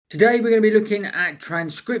Today we're going to be looking at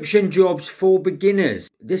transcription jobs for beginners.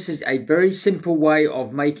 This is a very simple way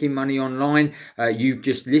of making money online. You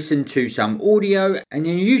just listen to some audio and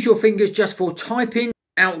you use your fingers just for typing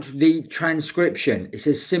out the transcription. It's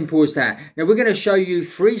as simple as that. Now we're going to show you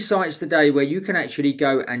 3 sites today where you can actually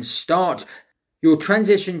go and start your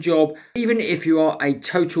transition job even if you are a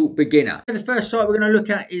total beginner. The first site we're going to look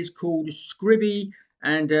at is called Scribby.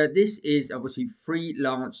 And this is obviously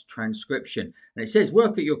freelance transcription. And it says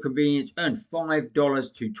work at your convenience, earn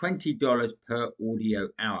 $5 to $20 per audio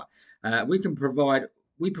hour.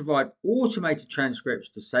 We provide automated transcripts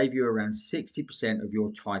to save you around 60% of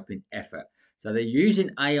your typing effort. So they're using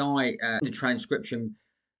AI in the transcription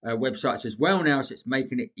websites as well now, so it's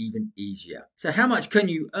making it even easier. So how much can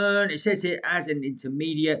you earn? It says here as an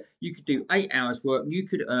intermediate, you could do 8 hours work, you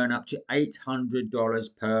could earn up to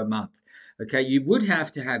 $800 per month. Okay, you would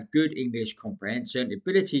have to have good English comprehension,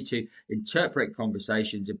 ability to interpret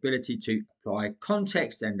conversations, ability to apply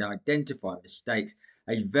context and identify mistakes,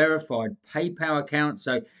 a verified PayPal account.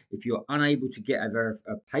 So if you're unable to get a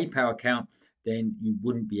PayPal account, then you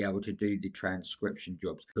wouldn't be able to do the transcription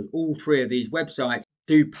jobs, because all 3 of these websites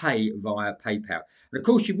do pay via PayPal. And of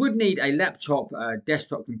course, you would need a laptop,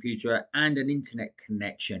 desktop computer, and an internet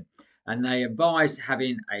connection. And they advise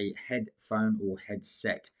having a headphone or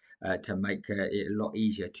headset to make it a lot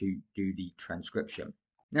easier to do the transcription.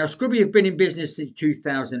 Now, Scribby have been in business since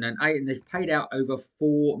 2008 and they've paid out over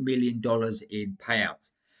 $4 million in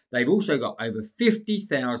payouts. They've also got over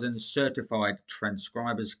 50,000 certified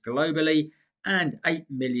transcribers globally, and 8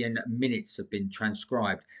 million minutes have been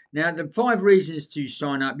transcribed. Now, the 5 reasons to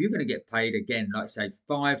sign up, you're going to get paid again, like I say,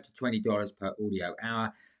 $5 to $20 per audio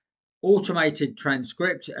hour. Automated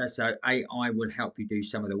transcript, so AI will help you do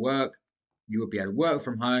some of the work. You will be able to work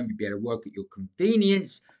from home, you'll be able to work at your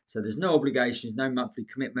convenience. So there's no obligations, no monthly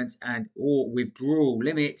commitments and or withdrawal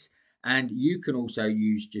limits. And you can also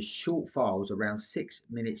use just short files around 6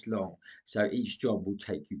 minutes long. So each job will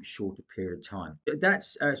take you a shorter period of time.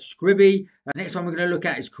 That's Scribby. Next one we're going to look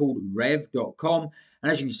at is called rev.com.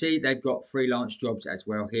 And as you can see, they've got freelance jobs as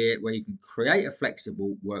well here, where you can create a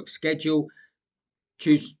flexible work schedule,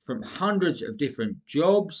 choose from hundreds of different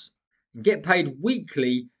jobs, and get paid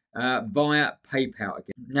weekly via PayPal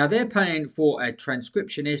again. Now they're paying for a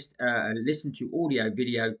transcriptionist, listen to audio,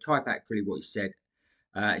 video, type accurately what you said.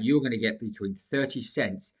 You're going to get between 30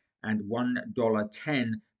 cents and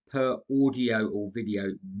 $1.10 per audio or video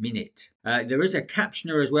minute. There is a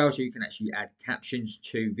captioner as well, so you can actually add captions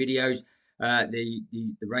to videos.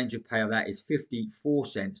 The range of pay of that is 54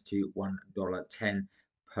 cents to $1.10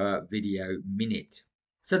 per video minute.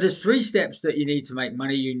 So there's 3 steps that you need to make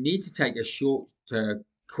money. You need to take a short,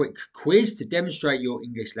 quick quiz to demonstrate your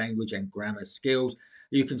English language and grammar skills.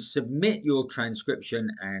 You can submit your transcription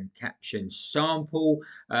and caption sample,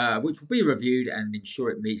 which will be reviewed and ensure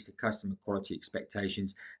it meets the customer quality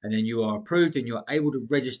expectations. And then you are approved and you're able to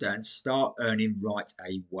register and start earning right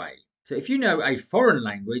away. So if you know a foreign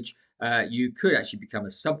language, you could actually become a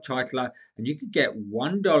subtitler and you could get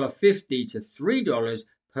 $1.50 to $3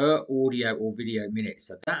 per audio or video minute.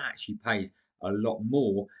 So that actually pays a lot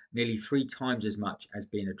more, nearly 3 times as much as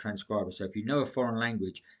being a transcriber. So if you know a foreign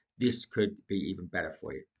language, this could be even better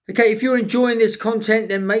for you. Okay, if you're enjoying this content,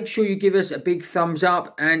 then make sure you give us a big thumbs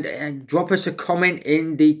up and drop us a comment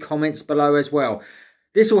in the comments below as well.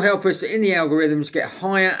 This will help us in the algorithms get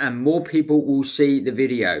higher and more people will see the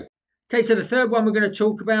video. Okay, so the third one we're going to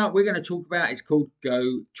talk about is called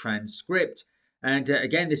Go Transcript. And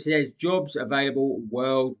again, this says jobs available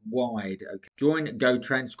worldwide. Okay. Join Go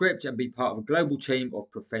Transcript and be part of a global team of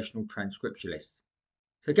professional transcriptionists.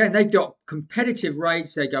 So again, they've got competitive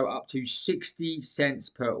rates. They go up to 60 cents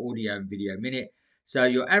per audio and video minute. So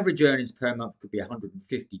your average earnings per month could be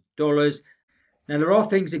 $150. Now, there are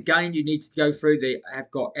things, again, you need to go through. They have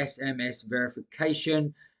got SMS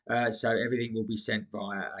verification. So everything will be sent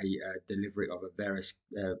via a delivery of a various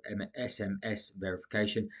SMS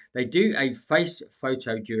verification. They do a face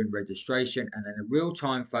photo during registration and then a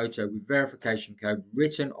real-time photo with verification code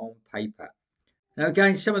written on paper. Now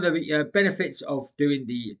again, some of the benefits of doing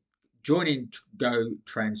the joining Go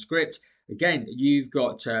Transcript. Again, you've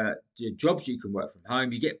got jobs you can work from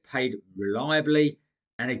home. You get paid reliably.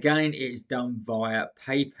 And again, it is done via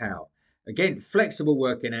PayPal. Again, flexible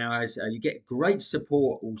working hours. You get great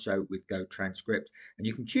support also with Go Transcript. And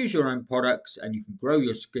you can choose your own products and you can grow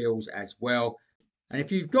your skills as well. And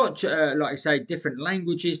if you've got, like I say, different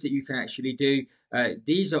languages that you can actually do,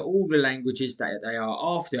 these are all the languages that they are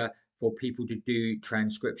after for people to do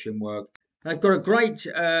transcription work. I've got a great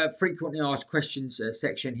frequently asked questions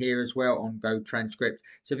section here as well on Go Transcript.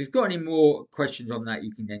 So if you've got any more questions on that,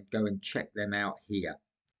 you can then go and check them out here.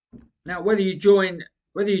 Now, whether you join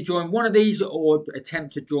one of these or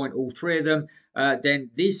attempt to join all three of them, then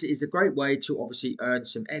this is a great way to obviously earn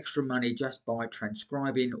some extra money just by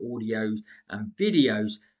transcribing audios and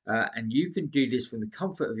videos. And you can do this from the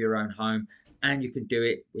comfort of your own home, and you can do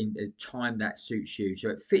it in a time that suits you. So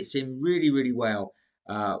it fits in really, really well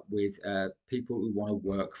with people who want to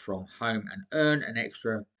work from home and earn an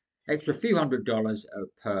extra few $100s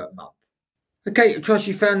per month. Okay, I trust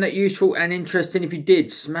you found that useful and interesting. If you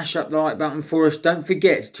did, smash up the like button for us. Don't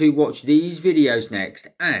forget to watch these videos next.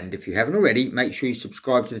 And if you haven't already, make sure you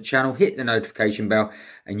subscribe to the channel, hit the notification bell,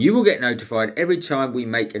 and you will get notified every time we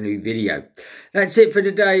make a new video. That's it for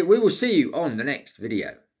today. We will see you on the next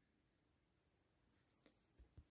video.